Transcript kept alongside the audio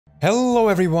Hello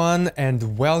everyone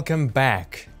and welcome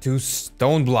back to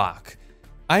Stoneblock.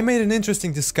 I made an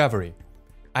interesting discovery.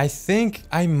 I think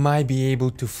I might be able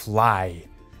to fly.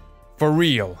 For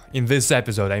real, in this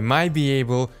episode I might be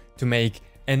able to make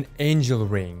an angel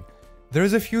ring.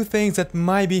 There's a few things that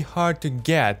might be hard to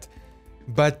get,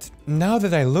 but now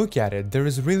that I look at it, there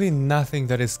is really nothing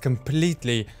that is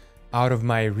completely out of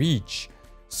my reach.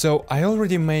 So I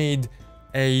already made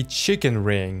a chicken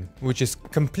ring, which is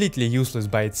completely useless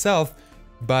by itself,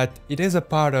 but it is a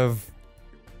part of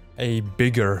a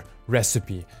bigger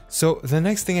recipe. So the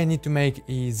next thing I need to make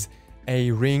is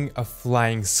a ring of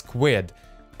flying squid.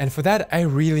 And for that I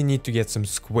really need to get some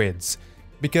squids.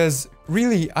 Because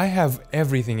really I have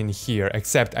everything in here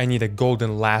except I need a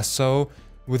golden lasso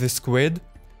with a squid.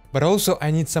 But also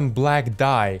I need some black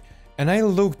dye. And I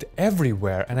looked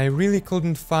everywhere and I really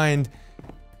couldn't find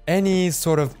any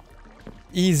sort of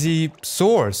easy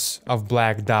source of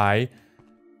black dye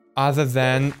other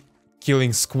than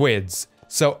killing squids.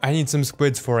 So I need some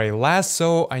squids for a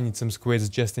lasso, I need some squids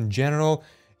just in general,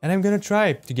 and I'm gonna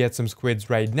try to get some squids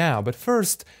right now. But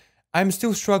first, I'm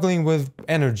still struggling with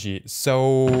energy,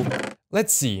 so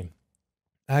let's see.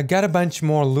 I got a bunch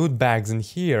more loot bags in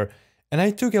here, and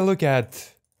I took a look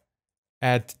at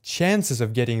chances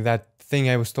of getting that thing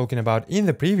I was talking about in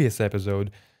the previous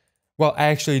episode. Well, I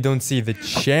actually don't see the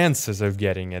chances of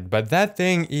getting it, but that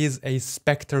thing is a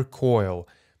Spectre Coil,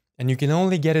 and you can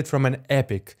only get it from an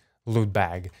epic loot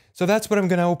bag. So that's what I'm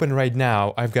gonna open right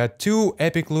now. I've got 2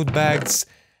 epic loot bags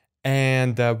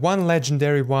and 1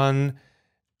 legendary one.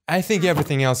 I think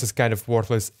everything else is kind of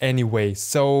worthless anyway,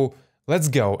 so let's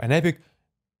go. An epic...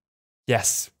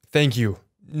 Yes, thank you.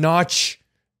 Notch,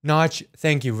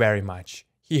 thank you very much.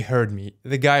 He heard me.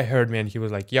 The guy heard me and he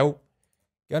was like, yo,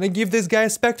 gonna give this guy a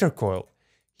Spectre Coil.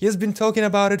 He has been talking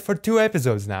about it for 2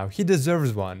 episodes now. He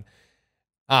deserves one.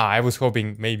 I was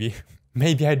hoping maybe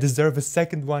I deserve a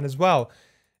second one as well.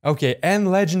 Okay,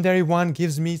 and legendary one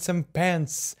gives me some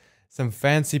pants. Some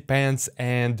fancy pants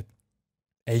and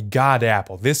a god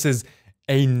apple. This is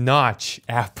a Notch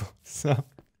apple. So,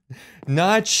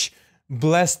 Notch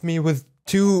blessed me with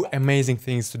 2 amazing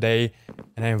things today,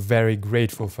 and I'm very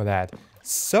grateful for that.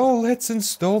 So let's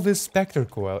install this Spectre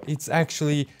Coil. It's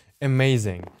actually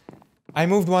amazing. I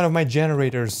moved one of my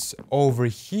generators over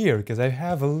here because I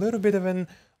have a little bit of an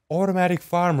automatic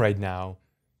farm right now.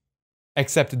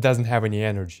 Except it doesn't have any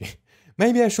energy.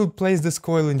 Maybe I should place this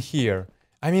coil in here.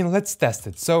 I mean, let's test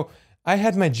it. So I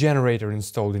had my generator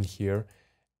installed in here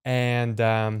and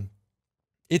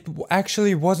it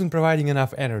actually wasn't providing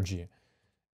enough energy.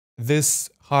 This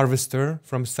harvester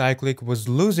from SkyBlock was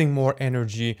losing more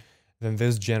energy than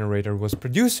this generator was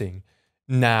producing.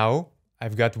 Now,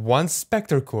 I've got 1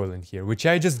 Spectre Coil in here, which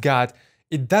I just got.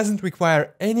 It doesn't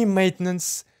require any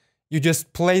maintenance. You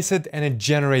just place it and it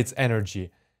generates energy.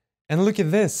 And look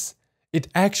at this. It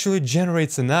actually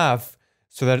generates enough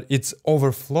so that it's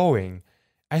overflowing.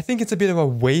 I think it's a bit of a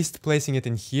waste placing it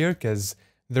in here because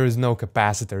there is no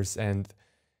capacitors and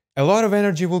a lot of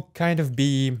energy will kind of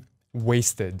be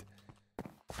wasted.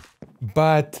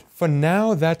 But for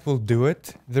now, that will do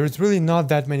it. There's really not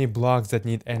that many blocks that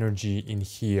need energy in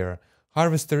here.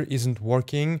 Harvester isn't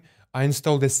working. I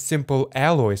installed a simple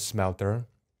alloy smelter.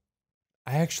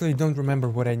 I actually don't remember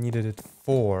what I needed it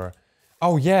for.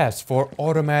 Oh yes, for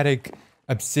automatic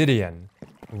obsidian,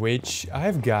 which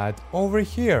I've got over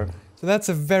here. So that's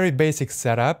a very basic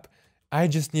setup. I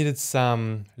just needed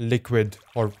some liquid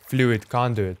or fluid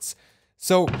conduits.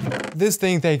 So this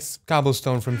thing takes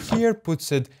cobblestone from here,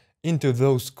 puts it into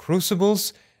those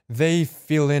crucibles, they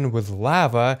fill in with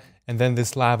lava, and then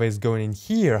this lava is going in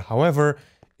here. However,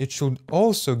 it should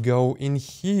also go in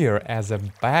here as a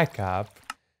backup,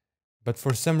 but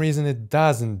for some reason it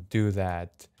doesn't do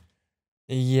that.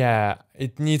 Yeah,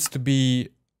 it needs to be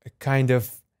kind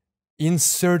of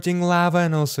inserting lava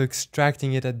and also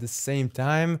extracting it at the same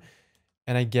time,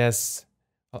 and I guess,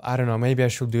 well, I don't know, maybe I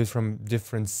should do it from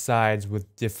different sides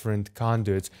with different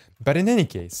conduits, but in any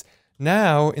case,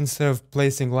 now, instead of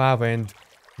placing lava and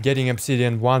getting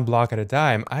obsidian 1 block at a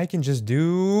time, I can just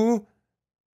do...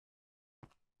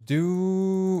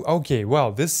 Okay,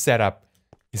 well, this setup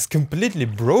is completely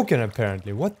broken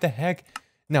apparently. What the heck?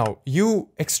 No, you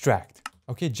extract.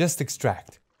 Okay, just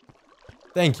extract.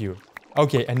 Thank you.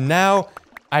 Okay, and now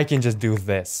I can just do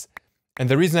this. And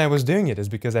the reason I was doing it is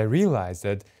because I realized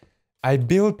that I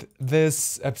built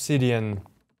this obsidian,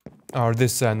 or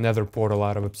this nether portal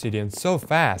out of obsidian so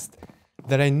fast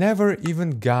that I never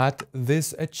even got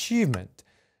this achievement.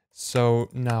 So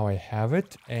now I have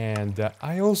it, and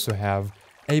I also have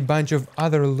a bunch of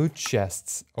other loot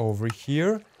chests over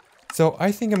here. So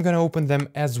I think I'm gonna open them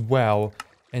as well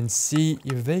and see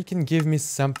if they can give me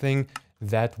something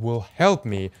that will help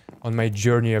me on my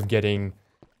journey of getting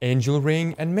Angel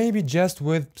Ring, and maybe just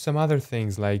with some other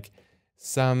things like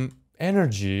some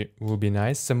energy will be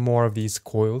nice, some more of these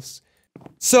coils.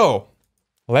 So,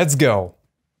 let's go.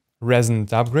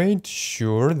 Resonant upgrade,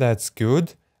 sure, that's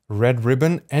good. Red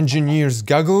ribbon, engineer's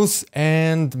goggles,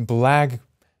 and black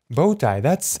bow tie.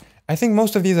 I think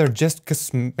most of these are just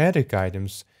cosmetic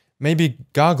items. Maybe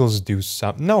goggles do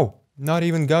some. No, not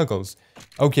even goggles.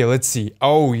 Okay, let's see.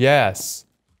 Oh yes,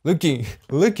 looking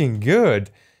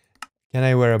good. Can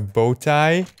I wear a bow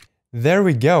tie? There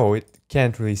we go. It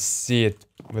can't really see it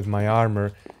with my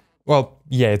armor. Well,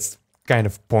 yeah, it's kind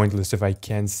of pointless if I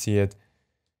can't see it.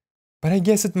 But I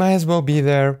guess it might as well be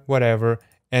there, whatever.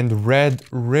 And red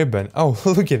ribbon. Oh,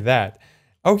 look at that.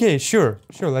 Okay, sure,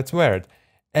 let's wear it.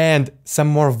 And some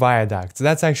more viaducts.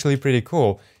 That's actually pretty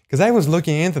cool, because I was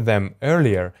looking into them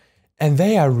earlier, and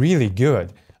they are really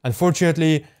good.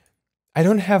 Unfortunately, I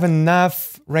don't have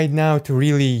enough right now to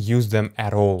really use them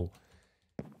at all.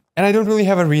 And I don't really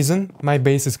have a reason. My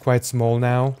base is quite small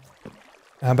now.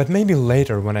 But maybe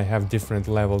later when I have different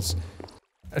levels.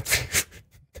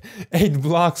 8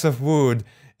 blocks of wood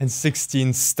and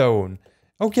 16 stone.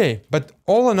 Okay, but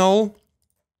all in all,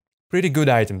 pretty good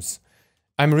items.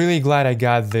 I'm really glad I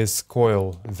got this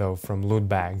coil, though, from loot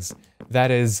bags.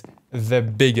 That is the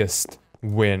biggest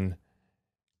win.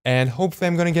 And hopefully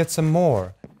I'm gonna get some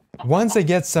more. Once I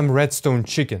get some redstone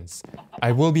chickens,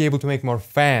 I will be able to make more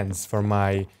fans for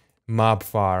my mob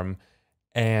farm.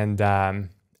 And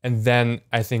then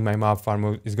I think my mob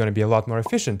farm is gonna be a lot more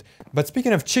efficient. But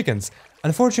speaking of chickens,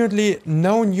 unfortunately,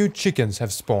 no new chickens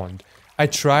have spawned. I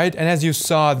tried, and as you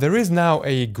saw, there is now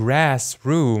a grass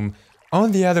room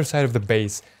on the other side of the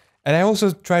base. And I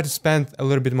also tried to spend a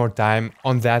little bit more time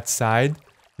on that side,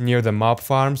 near the mob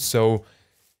farm, so...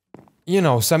 You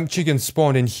know, some chickens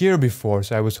spawned in here before,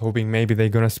 so I was hoping maybe they're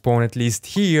gonna spawn at least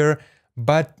here.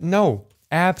 But no,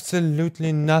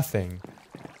 absolutely nothing.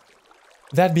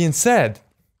 That being said,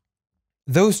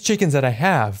 those chickens that I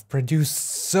have produce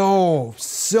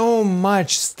so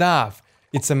much stuff.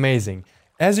 It's amazing.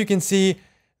 As you can see,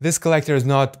 this collector is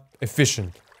not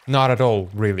efficient. Not at all,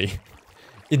 really.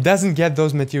 It doesn't get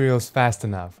those materials fast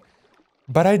enough.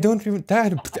 But I don't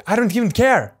even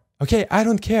care. Okay, I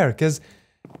don't care, because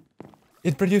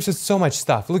it produces so much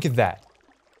stuff. Look at that.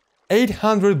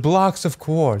 800 blocks of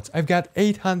quartz. I've got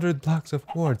 800 blocks of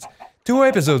quartz. 2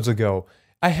 episodes ago,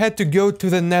 I had to go to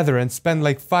the Nether and spend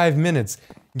like 5 minutes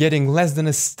getting less than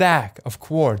a stack of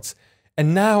quartz.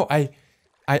 And now I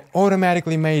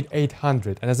automatically made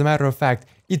 800. And as a matter of fact,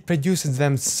 it produces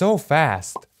them so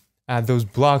fast, those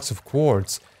blocks of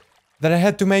quartz, that I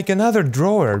had to make another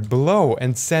drawer below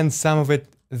and send some of it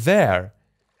there.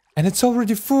 And it's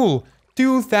already full.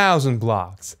 2,000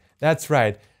 blocks. That's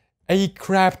right. A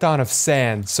crap ton of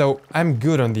sand, so I'm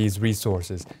good on these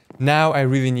resources. Now I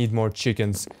really need more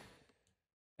chickens.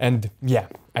 And yeah,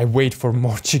 I wait for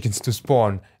more chickens to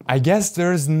spawn. I guess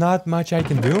there's not much I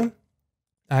can do.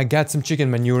 I got some chicken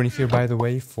manure in here, by the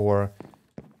way, for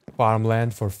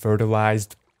farmland, for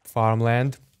fertilized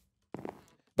farmland.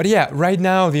 But yeah, right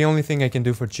now the only thing I can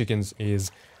do for chickens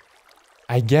is,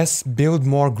 I guess, build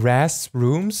more grass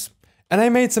rooms. And I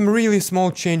made some really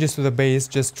small changes to the base,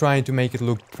 just trying to make it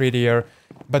look prettier.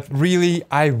 But really,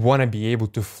 I want to be able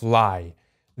to fly.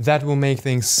 That will make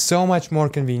things so much more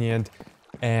convenient.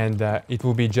 And it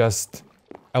will be just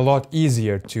a lot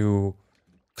easier to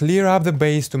clear up the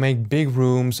base, to make big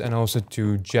rooms, and also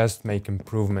to just make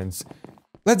improvements.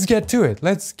 Let's get to it.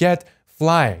 Let's get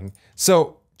flying.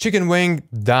 So, chicken wing,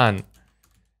 done.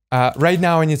 Right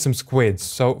now I need some squids.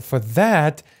 So for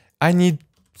that, I need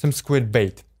some squid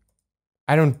bait.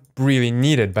 I don't really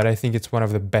need it, but I think it's one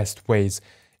of the best ways.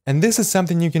 And this is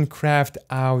something you can craft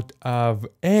out of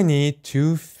any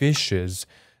 2 fishes.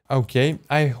 Okay,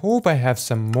 I hope I have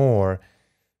some more.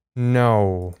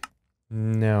 No,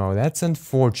 that's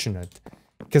unfortunate.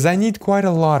 Because I need quite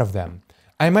a lot of them.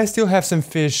 I might still have some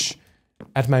fish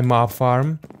at my mob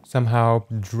farm, somehow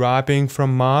dropping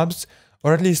from mobs,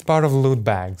 or at least part of loot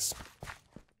bags.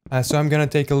 So I'm gonna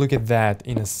take a look at that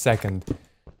in a second.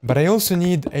 But I also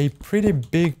need a pretty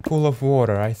big pool of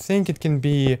water. I think it can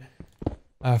be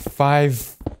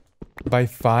 5 by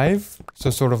 5. So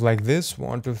sort of like this.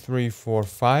 1, 2, 3, 4,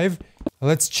 5.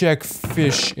 Let's check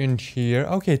fish in here.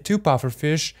 Okay, 2 puffer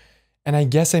fish. And I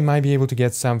guess I might be able to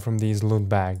get some from these loot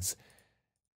bags.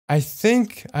 I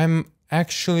think I'm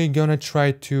actually gonna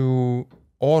try to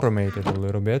automate it a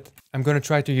little bit. I'm gonna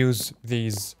try to use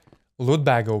these loot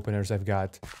bag openers I've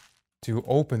got to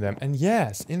open them. And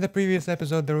yes, in the previous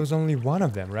episode there was only one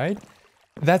of them, right?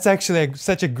 That's actually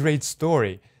such a great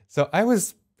story. So I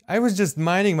was was just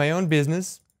minding my own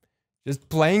business, just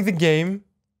playing the game.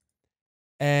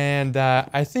 And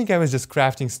I think I was just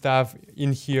crafting stuff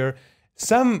in here.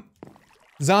 Some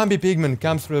zombie pigman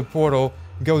comes through the portal,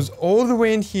 goes all the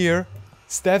way in here,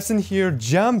 steps in here,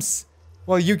 jumps.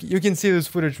 Well, you can see this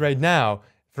footage right now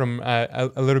from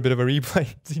a little bit of a replay.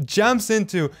 He jumps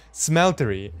into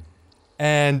smeltery,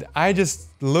 and I just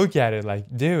look at it like,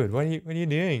 dude, what are you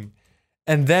doing?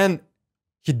 And then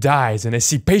he dies, and I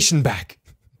see patient back.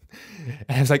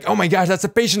 And I was like, oh my gosh, that's a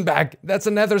patient back. That's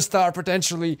another star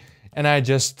potentially. And I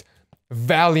just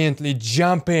valiantly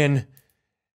jump in,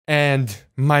 and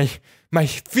my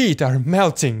feet are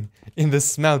melting in the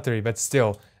smeltery, but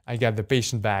still, I got the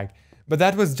patient bag. But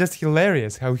that was just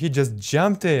hilarious, how he just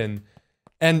jumped in,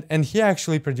 and he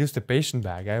actually produced a patient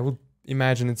bag. I would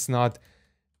imagine it's not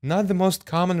the most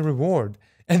common reward.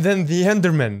 And then the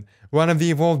Enderman, one of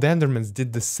the evolved Endermans,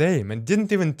 did the same, and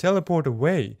didn't even teleport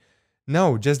away.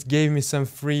 No, just gave me some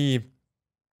free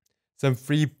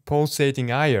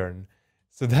pulsating iron.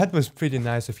 So that was pretty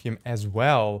nice of him as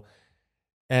well.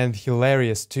 And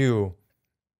hilarious too.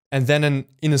 And then an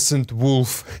innocent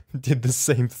wolf did the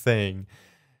same thing.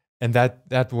 And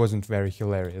that wasn't very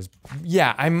hilarious.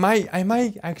 Yeah, I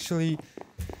might actually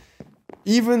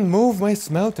even move my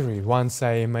smeltery once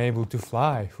I am able to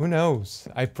fly. Who knows?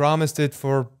 I promised it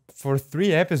for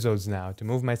 3 episodes now to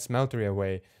move my smeltery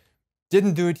away.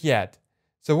 Didn't do it yet.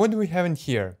 So what do we have in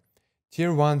here?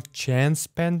 Tier 1 chance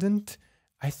pendant?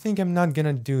 I think I'm not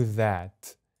gonna do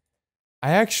that.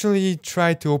 I actually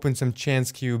tried to open some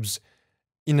chance cubes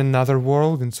in another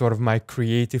world, in sort of my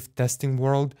creative testing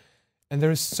world, and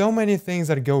there's so many things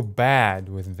that go bad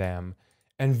with them,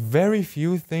 and very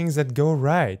few things that go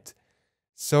right.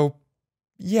 So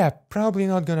yeah, probably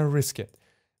not gonna risk it.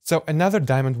 So another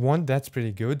diamond one, that's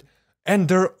pretty good.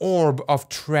 Ender Orb of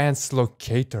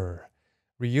Translocator.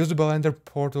 Reusable ender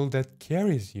portal that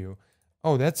carries you.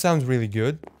 Oh, that sounds really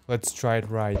good. Let's try it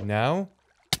right now.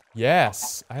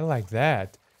 Yes, I like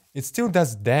that. It still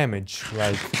does damage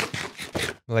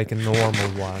like a normal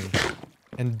one.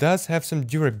 And does have some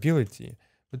durability.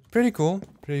 But pretty cool,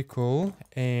 pretty cool.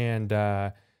 And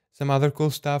some other cool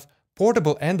stuff.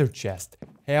 Portable ender chest.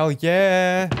 Hell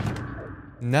yeah!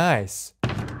 Nice.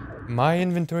 My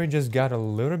inventory just got a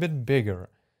little bit bigger.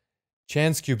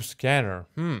 Chance cube scanner.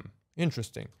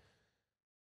 Interesting.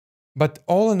 But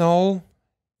all in all,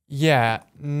 yeah,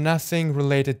 nothing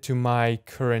related to my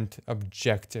current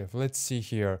objective. Let's see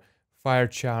here. Fire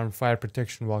charm, fire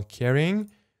protection while carrying.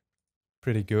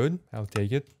 Pretty good. I'll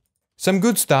take it. Some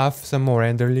good stuff. Some more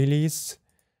ender lilies,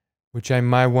 which I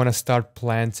might want to start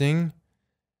planting.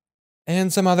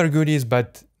 And some other goodies,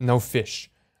 but no fish.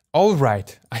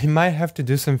 Alright, I might have to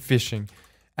do some fishing.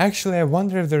 Actually, I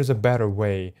wonder if there's a better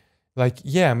way. Like,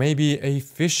 yeah, maybe a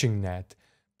fishing net.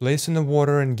 Place in the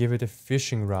water and give it a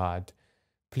fishing rod.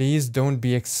 Please don't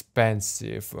be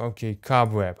expensive. Okay,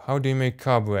 cobweb. How do you make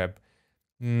cobweb?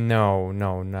 No,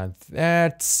 not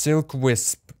that. Silk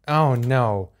wisp. Oh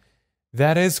no.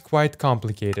 That is quite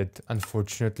complicated,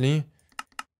 unfortunately.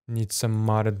 Need some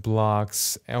modded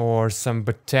blocks or some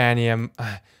botanium.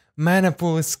 Mana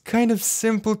pool is kind of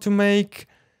simple to make,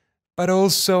 but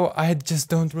also I just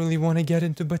don't really want to get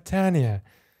into botania.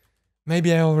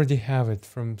 Maybe I already have it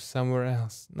from somewhere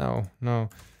else. No.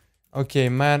 Okay,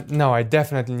 man. No, I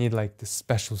definitely need like the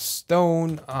special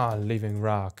stone. Living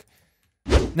rock.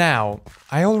 Now,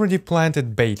 I already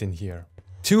planted bait in here.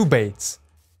 2 baits.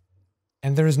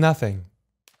 And there is nothing.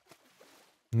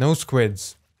 No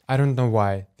squids. I don't know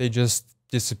why. They just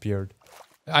disappeared.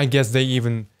 I guess they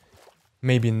even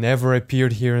maybe never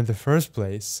appeared here in the first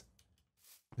place.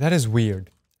 That is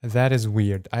weird. That is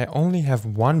weird. I only have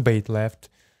 1 bait left.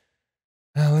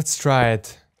 Let's try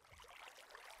it.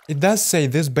 It does say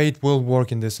this bait will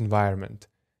work in this environment.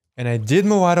 And I did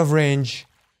move out of range.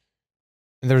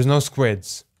 And there's no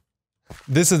squids.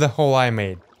 This is the hole I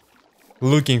made.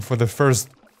 Looking for the first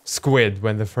squid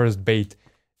when the first bait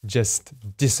just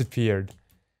disappeared.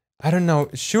 I don't know.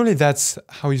 Surely that's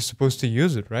how you're supposed to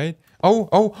use it, right?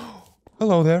 Oh.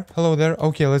 Hello there.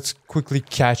 Okay, let's quickly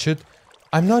catch it.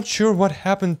 I'm not sure what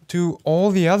happened to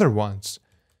all the other ones.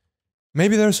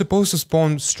 Maybe they're supposed to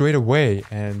spawn straight away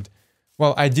and...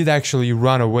 Well, I did actually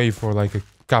run away for like a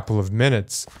couple of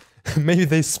minutes. Maybe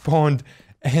they spawned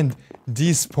and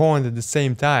despawned at the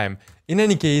same time. In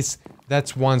any case,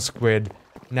 that's 1 squid.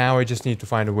 Now I just need to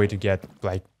find a way to get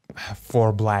like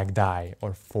 4 black dye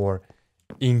or 4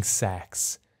 ink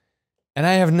sacs. And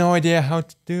I have no idea how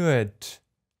to do it.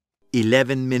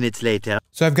 11 minutes later.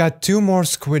 So I've got 2 more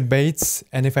squid baits,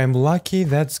 and if I'm lucky,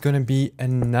 that's gonna be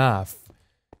enough.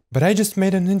 But I just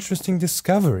made an interesting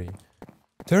discovery.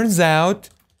 Turns out,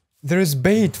 there is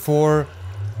bait for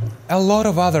a lot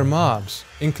of other mobs,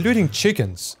 including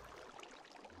chickens.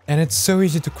 And it's so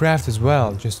easy to craft as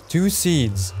well, just 2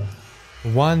 seeds,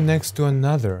 one next to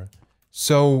another.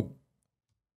 So,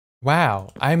 wow,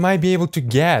 I might be able to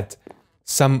get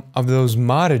some of those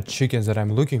modded chickens that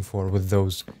I'm looking for with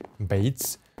those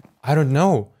baits. I don't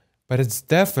know, but it's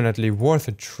definitely worth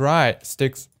a try.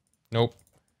 Sticks, nope.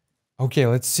 Okay,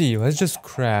 let's see, let's just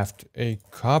craft a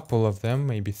couple of them,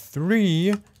 maybe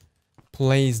 3.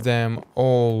 Place them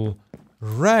all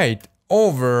right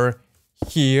over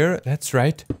here. That's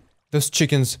right. Those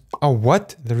chickens. Oh,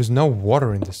 what? There is no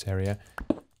water in this area.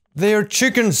 They are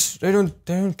chickens. They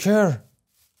don't care.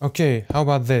 Okay, how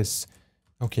about this?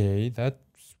 Okay,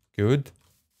 that's good.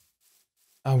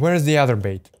 Where is the other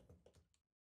bait?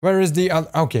 Where is the other?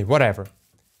 Okay, whatever.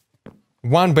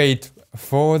 1 bait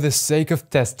for the sake of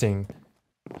testing.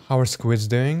 How are squids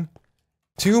doing?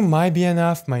 2 might be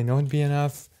enough, might not be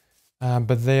enough.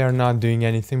 But they are not doing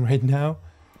anything right now.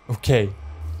 Okay.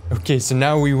 Okay, so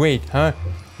now we wait, huh?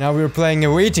 Now we're playing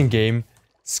a waiting game.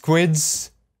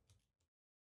 Squids.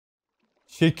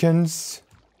 Chickens.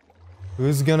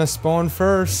 Who's gonna spawn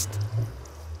first?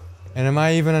 And am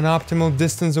I even an optimal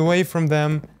distance away from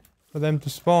them for them to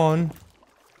spawn?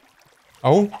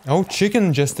 Oh,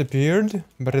 chicken just appeared.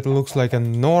 But it looks like a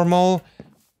normal,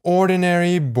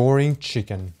 ordinary, boring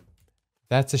chicken.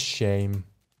 That's a shame.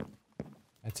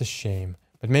 That's a shame.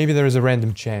 But maybe there is a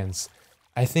random chance.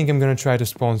 I think I'm gonna try to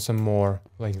spawn some more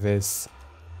like this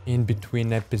in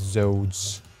between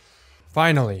episodes.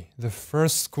 Finally, the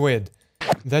first squid.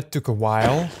 That took a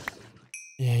while.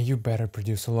 Yeah, you better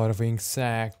produce a lot of ink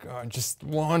sac. Just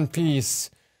 1 piece.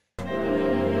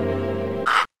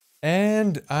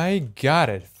 And I got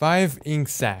it. 5 ink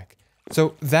sac.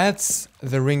 So that's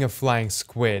the ring of flying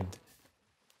squid.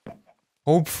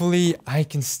 Hopefully, I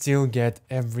can still get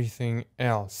everything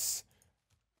else.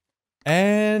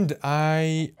 And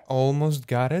I almost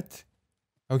got it.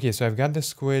 Okay, so I've got the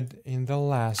squid in the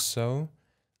lasso.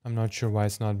 I'm not sure why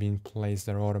it's not being placed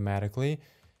there automatically.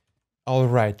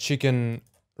 Alright, chicken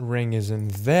ring is in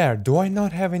there. Do I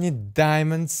not have any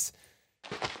diamonds?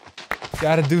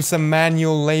 Gotta do some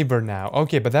manual labor now.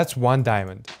 Okay, but that's 1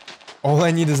 diamond. All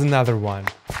I need is another one.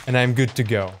 And I'm good to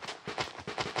go.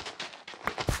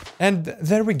 And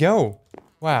there we go.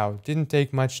 Wow, didn't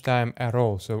take much time at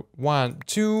all. So 1,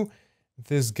 2,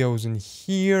 this goes in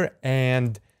here,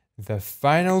 and the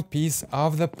final piece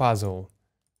of the puzzle.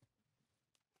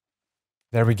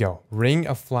 There we go. Ring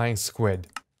of flying squid.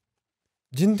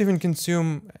 Didn't even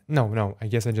consume... No, I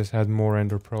guess I just had more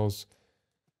ender pearls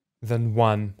than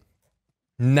 1.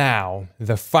 Now,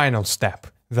 the final step.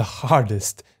 The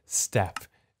hardest step,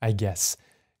 I guess.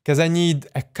 Because I need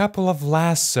a couple of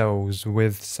lassos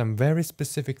with some very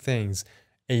specific things.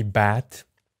 A bat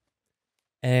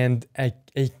and a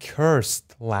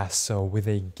cursed lasso with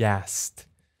a ghast.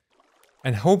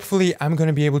 And hopefully I'm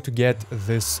gonna be able to get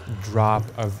this drop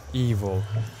of evil.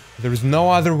 There is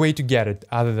no other way to get it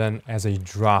other than as a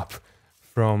drop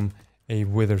from a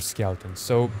wither skeleton.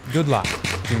 So good luck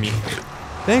to me.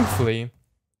 Thankfully,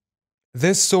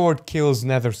 this sword kills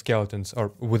nether skeletons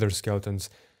or wither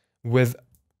skeletons with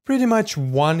pretty much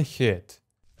 1 hit.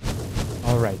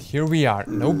 Alright, here we are.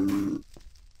 Nope.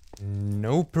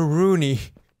 Nope, Rooney.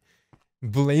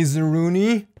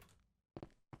 Blazeroony.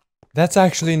 That's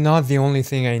actually not the only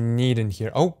thing I need in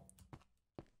here. Oh.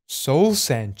 Soul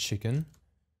sand chicken.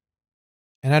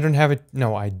 And I don't have it.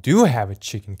 No, I do have a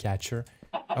chicken catcher.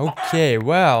 Okay,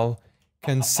 well,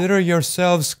 consider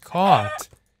yourselves caught.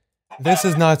 This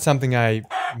is not something I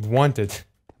wanted.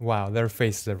 Wow, their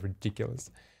faces are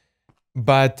ridiculous.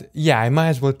 But yeah, I might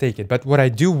as well take it. But what I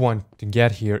do want to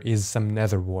get here is some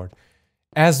nether wart.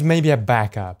 As maybe a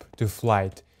backup to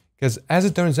flight. Because as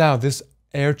it turns out, this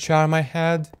air charm I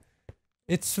had,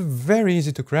 it's very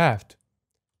easy to craft.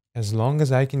 As long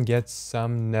as I can get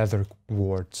some nether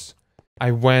warts.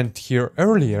 I went here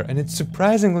earlier and it's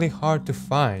surprisingly hard to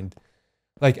find.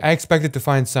 Like, I expected to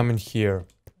find some in here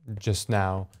just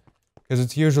now. Because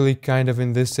it's usually kind of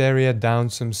in this area, down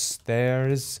some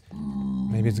stairs.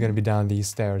 Maybe it's gonna be down these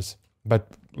stairs. But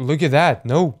look at that.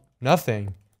 No,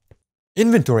 nothing.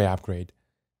 Inventory upgrade.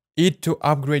 Eat to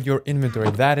upgrade your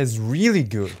inventory. That is really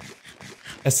good.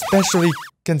 Especially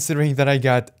considering that I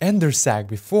got ender sac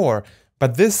before.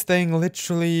 But this thing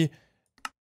literally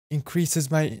increases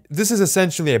my... This is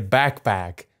essentially a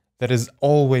backpack that is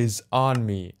always on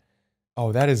me.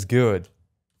 Oh, that is good.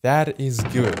 That is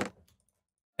good.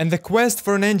 And the quest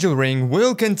for an angel ring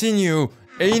will continue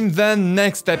in the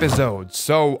next episode.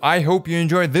 So I hope you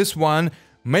enjoyed this one.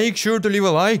 Make sure to leave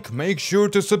a like. Make sure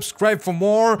to subscribe for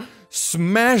more.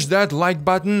 Smash that like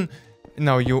button.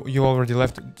 No, you already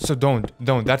left. So don't.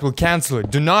 That will cancel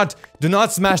it. Do not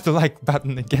smash the like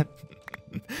button again.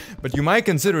 But you might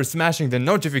consider smashing the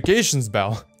notifications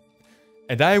bell.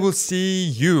 And I will see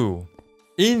you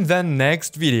in the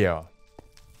next video.